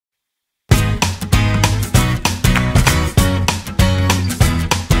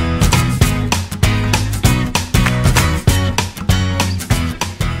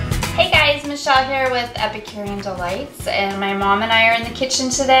Michelle here with Epicurean Delights, and my mom and I are in the kitchen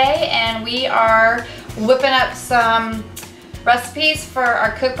today, and we are whipping up some recipes for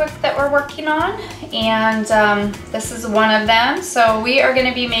our cookbook that we're working on, and this is one of them. So we are going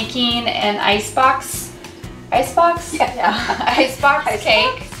to be making an icebox cake,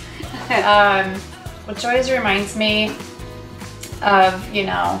 which always reminds me of, you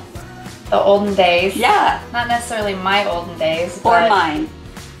know, the olden days. Yeah. Not necessarily my olden days, Or but mine.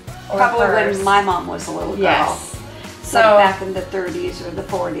 Or probably hers. when my mom was a little girl. Yes. So like back in the 30s or the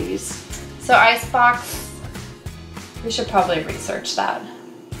 40s. So Icebox, we should probably research that.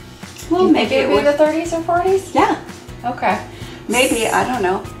 Well, maybe it would be the 30s or 40s? Yeah. Okay. Maybe, I don't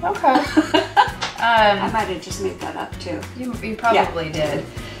know. Okay. I might have just made that up too. You probably did.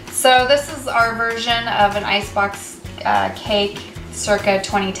 So this is our version of an Icebox cake circa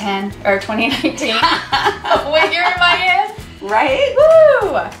 2010 or 2019. What year am I in? Right?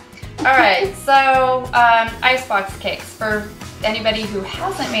 Woo! Alright, so Icebox cakes. For anybody who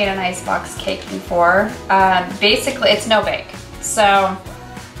hasn't made an Icebox cake before, basically it's no bake. So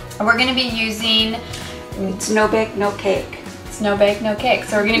we're going to be using... It's no bake, no cake. It's no bake, no cake.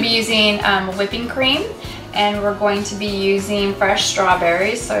 So we're going to be using whipping cream, and we're going to be using fresh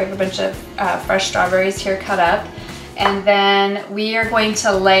strawberries. So I have a bunch of fresh strawberries here cut up. And then we are going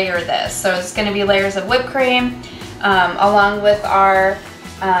to layer this. So it's going to be layers of whipped cream, along with our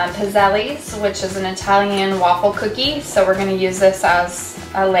pizzellis, which is an Italian waffle cookie. So we're going to use this as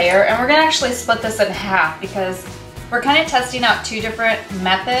a layer, and we're going to actually split this in half because we're kind of testing out two different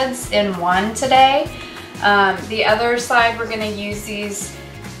methods in one today. The other side, we're going to use these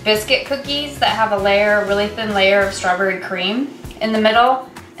biscuit cookies that have a layer, a really thin layer of strawberry cream in the middle,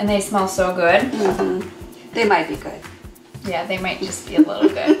 and they smell so good. Mm-hmm. They might be good. Yeah, they might just be a little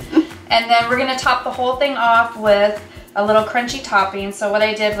good. And then we're going to top the whole thing off with a little crunchy topping. So what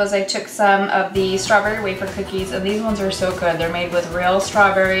I did was I took some of the strawberry wafer cookies, and these ones are so good. They're made with real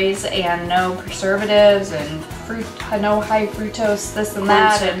strawberries and no preservatives and no high fructose, this and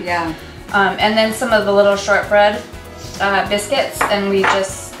that. And, yeah. And then some of the little shortbread biscuits, and we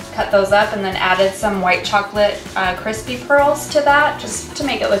just cut those up and then added some white chocolate crispy pearls to that, just to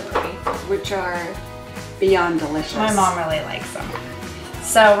make it look pretty. Which are beyond delicious. My mom really likes them.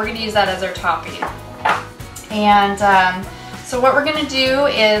 So we're going to use that as our topping. And so what we're going to do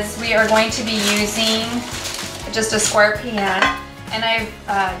is we are going to be using just a square pan, and I've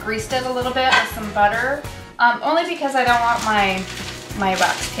greased it a little bit with some butter, only because I don't want my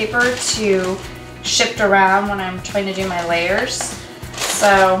wax paper to shift around when I'm trying to do my layers.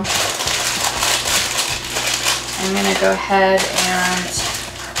 So I'm going to go ahead and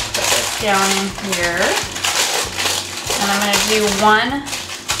put this down in here. And I'm going to do one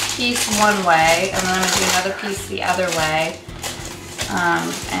piece one way, and then I'm going to do another piece the other way.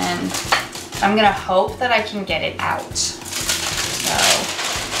 And I'm going to hope that I can get it out. So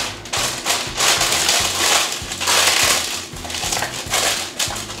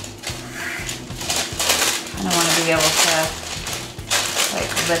I want to be able to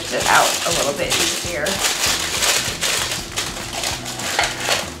like lift it out a little bit easier.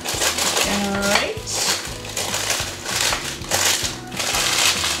 Alright.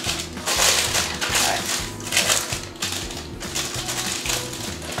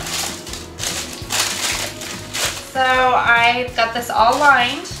 So I've got this all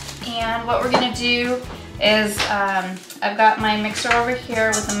lined, and what we're going to do is I've got my mixer over here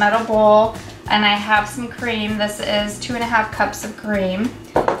with a metal bowl, and I have some cream. This is 2.5 cups of cream.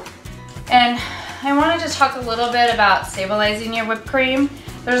 And I wanted to talk a little bit about stabilizing your whipped cream.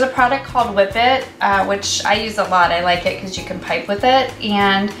 There's a product called Whip It, which I use a lot. I like it because you can pipe with it.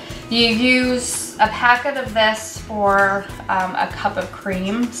 And you use a packet of this for a cup of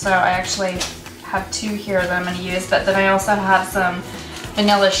cream. So I actually have 2 here that I'm going to use, but then I also have some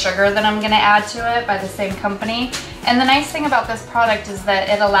vanilla sugar that I'm going to add to it by the same company. And the nice thing about this product is that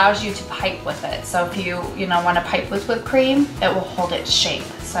it allows you to pipe with it. So if you want to pipe with whipped cream, it will hold its shape.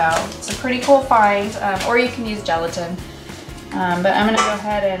 So it's a pretty cool find, or you can use gelatin. But I'm going to go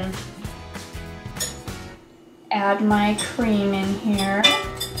ahead and add my cream in here.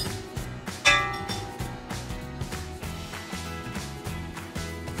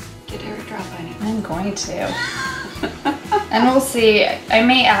 Get her a drop on it. I'm going to. And we'll see. I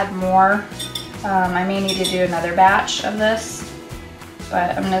may add more. I may need to do another batch of this,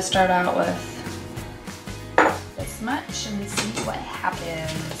 but I'm going to start out with this much and see what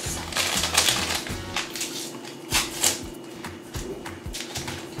happens.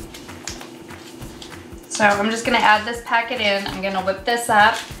 So I'm just going to add this packet in. I'm going to whip this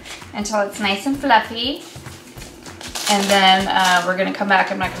up until it's nice and fluffy. And then we're gonna come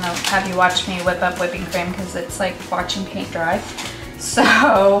back. I'm not gonna have you watch me whip up whipping cream because it's like watching paint dry. So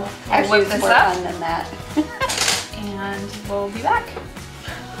I'll whip this more up fun than that. and we'll be back.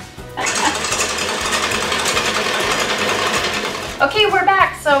 Okay, we're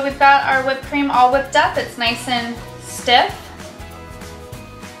back. So we've got our whipped cream all whipped up. It's nice and stiff.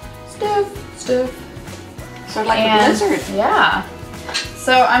 Stiff. Sort of like a blizzard. Yeah.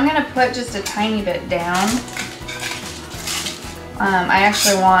 So I'm gonna put just a tiny bit down. I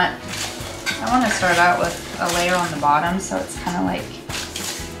want to start out with a layer on the bottom so it's kind of like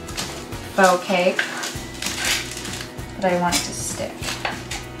faux cake, but I want it to stick,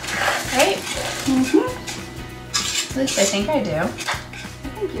 right? At least I think I do. I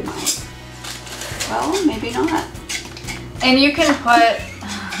think you might. Well, maybe not. And you can put,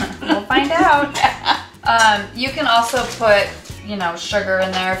 we'll find out. You can also put, you know, sugar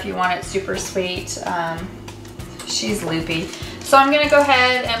in there if you want it super sweet. She's loopy. So I'm gonna go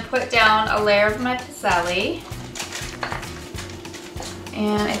ahead and put down a layer of my pizzelli.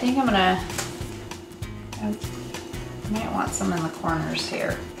 And I think I might want some in the corners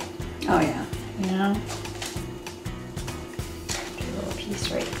here. Oh yeah. You know? Do a little piece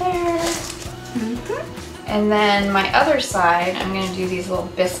right there. And then my other side, I'm gonna do these little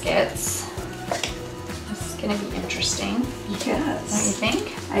biscuits. This is gonna be interesting. Yes. Don't you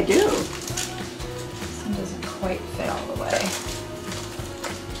think? I do. This one doesn't quite fit all the way.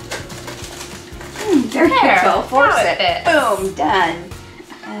 There you go. Force now it. fits. Boom. Done.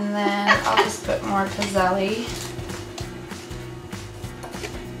 And then I'll just put more pizzelli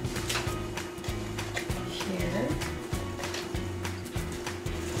here.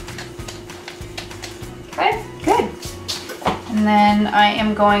 Okay. Good. And then I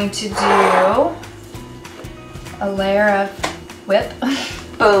am going to do a layer of whip.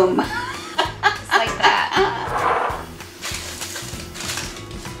 Boom. Just like that.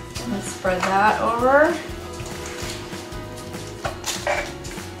 And spread that over.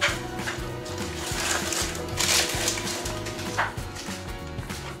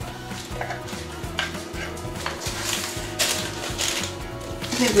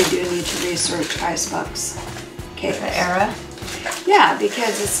 I think we do need to research Icebox cakes. The Era. Yeah,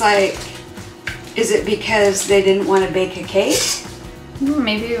 because it's like, is it because they didn't want to bake a cake?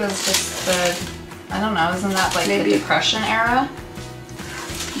 Maybe it was just the, I don't know, isn't that like Maybe. the Depression era?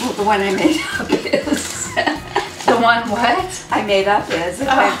 Well, the one I made up is. The one what? I made up is a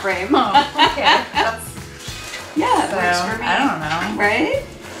time frame. Oh, okay. That's, Yeah, it so, works for me. I don't know. Right?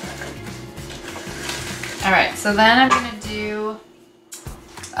 All right, so then I'm gonna do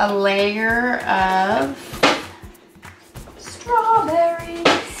a layer of strawberries.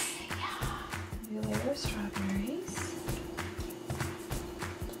 Yeah, do a layer of strawberries.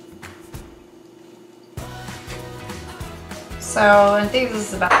 So I think this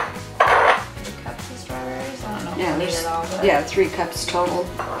is about 3 cups of strawberries. I don't know if Yeah, I made there's it all, but 3 cups total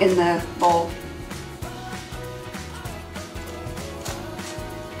in the bowl.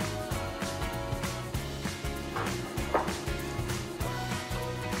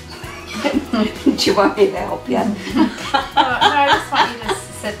 Do you want me to help you? No, I just want you to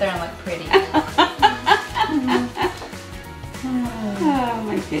sit there and look pretty. Oh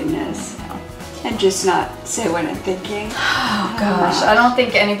my goodness. And just not say what I'm thinking. Oh gosh, I don't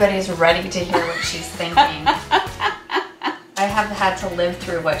think anybody's ready to hear what she's thinking. I have had to live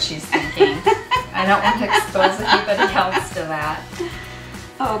through what she's thinking. I don't want to expose anybody else to that.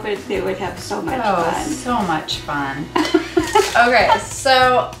 Oh, but they would have so much Oh, fun. so much fun. Okay,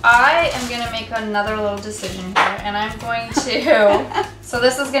 so I am going to make another little decision here, and I'm going to, so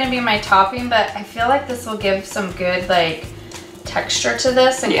this is going to be my topping, but I feel like this will give some good, like, texture to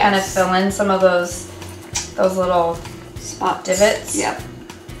this and kind of Yes. fill in some of those little Spots. divots. Yep.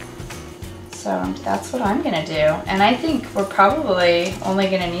 So that's what I'm gonna do. And I think we're probably only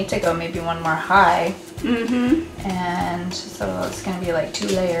gonna need to go maybe one more high. Mm-hmm. And so it's gonna be like 2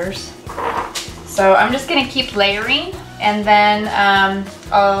 layers. So I'm just gonna keep layering, and then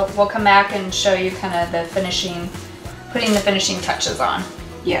we'll come back and show you kind of the finishing, putting the finishing touches on.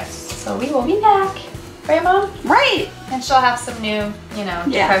 Yes. So we will be back. Right, Mom? Right. And she'll have some new, you know,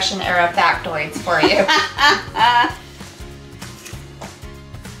 Yeah. Depression era factoids for you.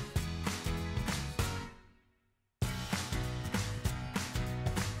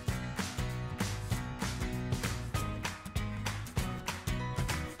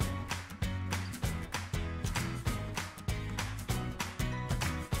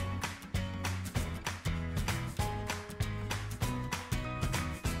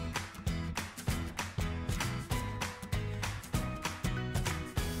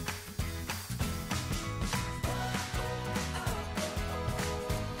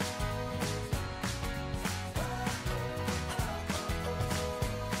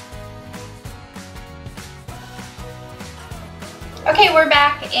 Okay, we're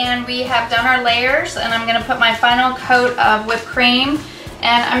back and we have done our layers, and I'm gonna put my final coat of whipped cream,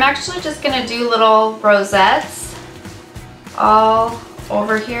 and I'm actually just gonna do little rosettes all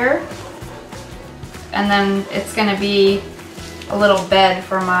over here, and then it's gonna be a little bed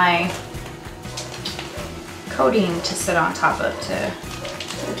for my coating to sit on top of A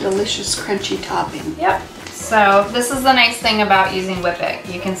delicious crunchy topping. Yep. So this is the nice thing about using Whip It.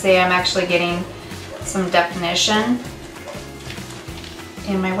 You can see I'm actually getting some definition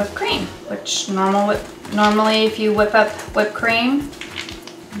in my whipped cream, which normally if you whip up whipped cream,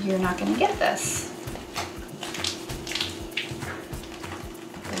 you're not gonna get this.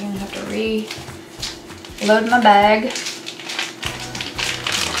 I'm gonna have to reload my bag.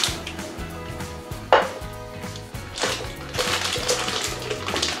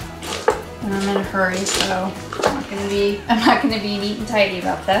 And I'm in a hurry, so I'm not gonna be neat and tidy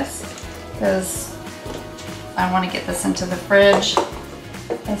about this, because I want to get this into the fridge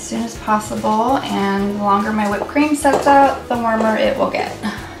as soon as possible, and the longer my whipped cream sets out, the warmer it will get.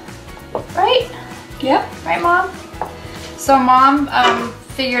 Right? Yep. Right, Mom? So Mom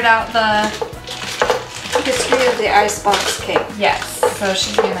figured out the history of the Icebox cake. Yes. So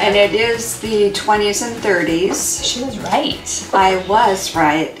she's gonna. And it is the 20s and 30s. She was right. I was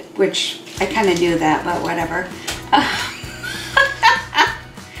right, which I kind of knew that, but whatever.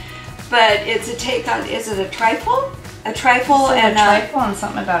 But it's a take on, is it a trifle? A trifle and a trifle and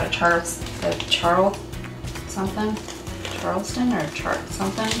something about a Charleston or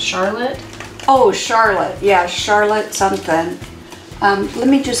something, Charlotte. Oh, Charlotte, yeah, Charlotte something. Let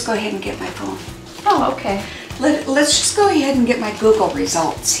me just go ahead and get my phone. Oh, okay. Let's just go ahead and get my Google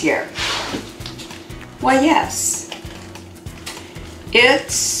results here. Why, yes.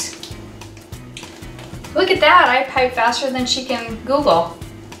 It's... Look at that, I type faster than she can Google.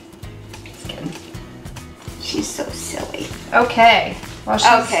 Just kidding. She's so silly. Okay. Well,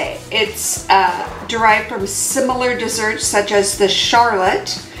 okay, it's derived from similar desserts such as the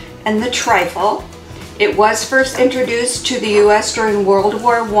Charlotte and the Trifle. It was first introduced to the U.S. during World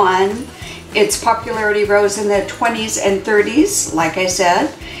War I. Its popularity rose in the 20s and 30s, like I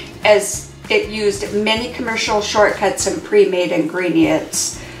said, as it used many commercial shortcuts and pre-made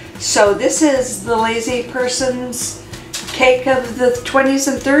ingredients. So this is the lazy person's cake of the 20s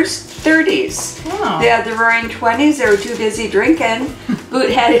and 30s. Oh. They had the roaring 20s, they were too busy drinking.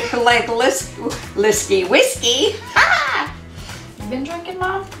 Boot had like whiskey. Ha! You been drinking,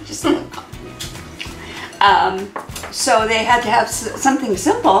 Mom? Just a little. So they had to have something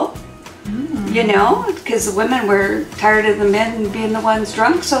simple, you know, because the women were tired of the men being the ones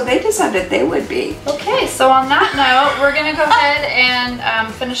drunk, so they decided they would be. Okay, so on that note, we're gonna go ahead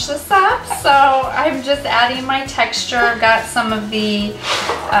and finish this up. So I'm just adding my texture. Got some of the...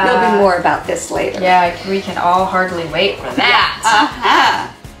 There'll be more about this later. Yeah, we can all hardly wait for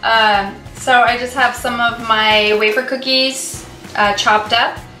that. So I just have some of my wafer cookies chopped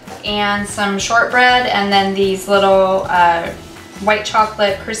up, and some shortbread, and then these little white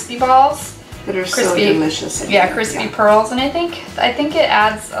chocolate crispy balls. That are so delicious. Yeah, crispy pearls, and I think it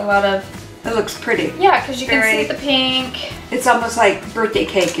adds a lot of... It looks pretty. Yeah, because you can see the pink. It's almost like birthday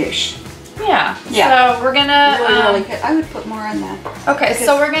cake-ish. Yeah. Yeah. So we're gonna... Really good. I would put more on that. Okay,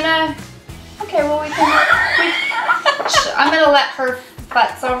 so we're gonna... Okay, well I'm gonna let her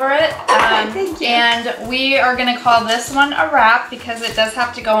futz over it. Thank you. And we are gonna call this one a wrap because it does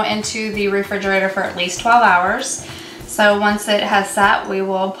have to go into the refrigerator for at least 12 hours. So once it has sat, we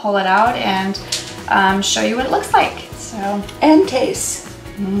will pull it out and show you what it looks like. So and taste.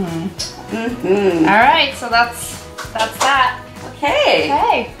 All right, so that's that. Okay.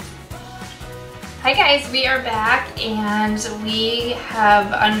 Okay. Hi guys, we are back and we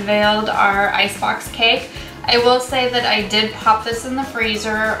have unveiled our Icebox cake. I will say that I did pop this in the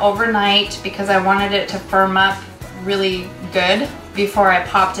freezer overnight because I wanted it to firm up really good before I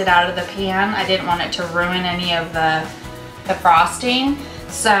popped it out of the pan. I didn't want it to ruin any of the frosting.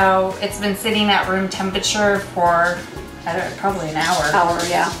 So it's been sitting at room temperature for, I don't know, probably an hour.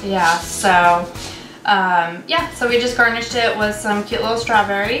 Yeah. Yeah, so, so we just garnished it with some cute little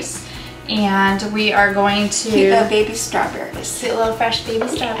strawberries. And we are going to... Cute little baby strawberries. Cute little fresh baby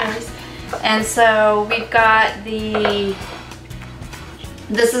strawberries. And so we've got this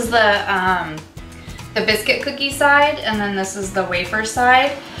is the biscuit cookie side, and then this is the wafer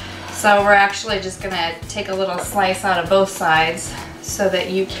side. So we're actually just gonna take a little slice out of both sides so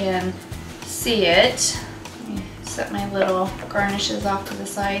that you can see it. Let me set my little garnishes off to the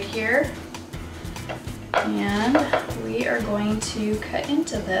side here. And we are going to cut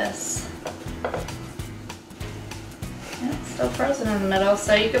into this. It's still frozen in the middle,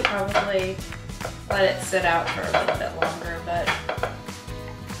 so you could probably let it sit out for a little bit longer, but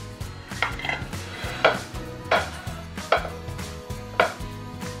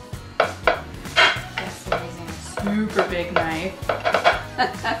super big knife.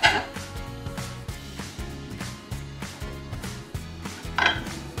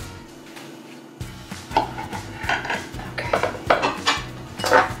 Okay.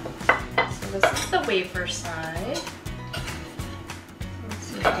 So this is the wafer side. Let's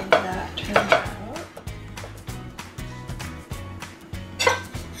see how that turns out.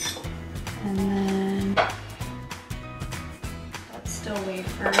 And then that's still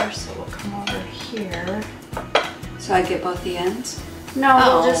wafer, so we'll come over here. So I get both the ends? No,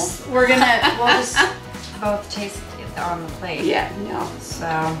 Oh. we'll just both taste it on the plate. Yeah, no.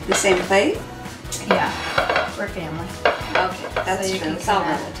 So, The same plate? yeah, we're family. Okay, that's So you true. can It's all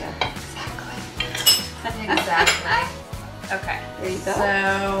kinda- relative. Exactly. Okay. There you go.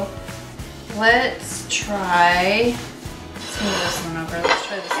 So, let's try, let's move this one over. Let's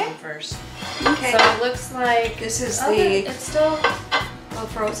try this one first. Okay. So it looks like, This is it's still, well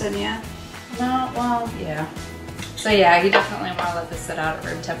frozen, yeah? no, well, yeah. So yeah, you definitely want to let this sit out at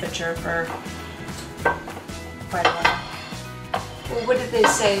room temperature for quite a while. Well, what did they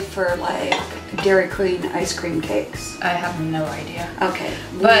say for like Dairy Queen ice cream cakes? I have no idea. Okay.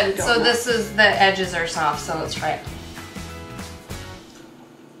 But, we don't so know. this is, the edges are soft, so let's try it.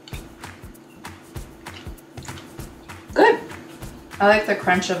 Good. I like the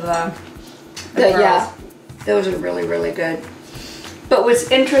crunch of the Yeah, those are really, really good. But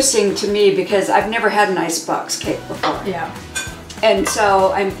what's interesting to me, because I've never had an icebox cake before. Yeah. And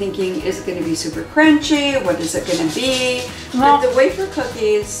so I'm thinking, is it going to be super crunchy? What is it going to be? Well- But the wafer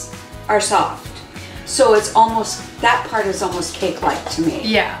cookies are soft. So it's almost, that part is almost cake-like to me.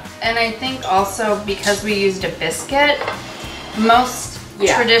 Yeah, and I think also because we used a biscuit, most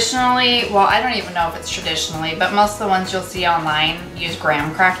Yeah. traditionally, well, I don't even know if it's traditionally, but most of the ones you'll see online use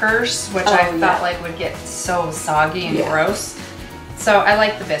graham crackers, which I Oh, felt yeah. like would get so soggy and Yeah. gross. So I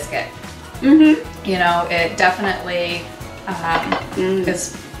like the biscuit. Mm-hmm. You know, it definitely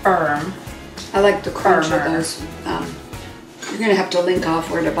is firm. I like the crunch of Firmer. those. You're going to have to link off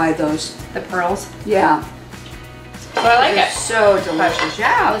where to buy those. The pearls. Yeah. So I like They're it. so delicious.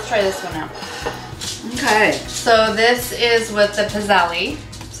 Yeah. Let's try this one out. Okay. So this is with the pizzelle.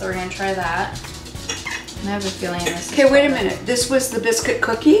 So we're gonna try that. And I have a feeling this is Okay, wait a probably- minute. This was the biscuit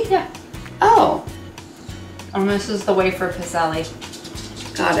cookie? Yeah. Oh, And this is the wafer pizzelle.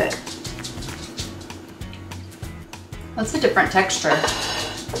 got it. That's a different texture.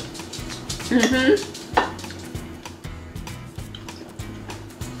 Mm-hmm.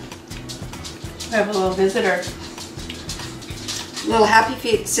 We have a little visitor. Little Happy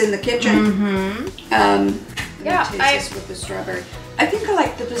Feet's in the kitchen. Mm-hmm. Yeah, Yeah, taste this with the strawberry. I think I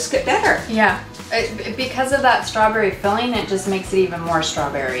like the biscuit better. Yeah. Because of that strawberry filling, it just makes it even more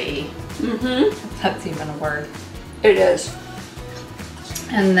strawberry-y. Mm-hmm. If that's even a word. It is.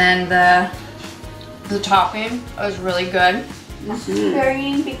 And then the topping was really good. Mm-hmm.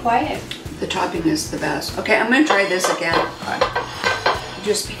 Very be quiet. The topping is the best. Okay, I'm gonna try this again.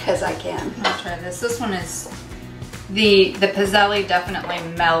 Just because I can. I'll try this. This one is the pizzelle definitely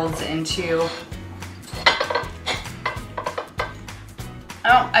melds into.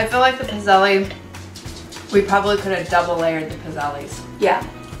 Oh, I feel like the pizzelle. We probably could have double layered the pizzelles. Yeah.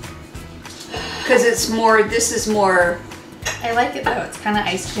 Because it's more. This is more. I like it though. It's kind of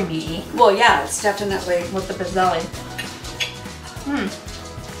ice creamy Well, yeah, it's definitely. with the pizzelle.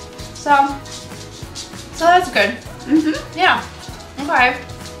 So that's good. Mm-hmm. Yeah. Okay.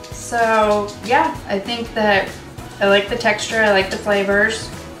 So yeah, I think that I like the texture. I like the flavors.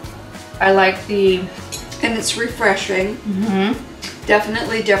 I like the. And it's refreshing. Mm-hmm.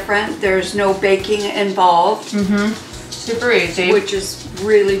 Definitely different. There's no baking involved, Mm-hmm. Super easy. which is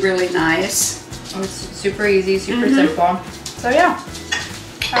really, really nice. It's super easy, super simple. So yeah.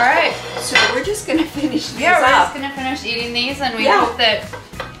 All right. So we're just gonna finish these Yeah, we're up. just gonna finish eating these, and we Yeah. hope that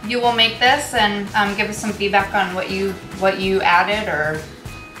you will make this and give us some feedback on what you added or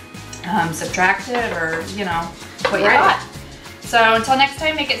subtracted, or you know what you Right. thought. So until next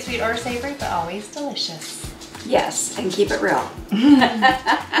time, make it sweet or savory, but always delicious. Yes, and keep it real.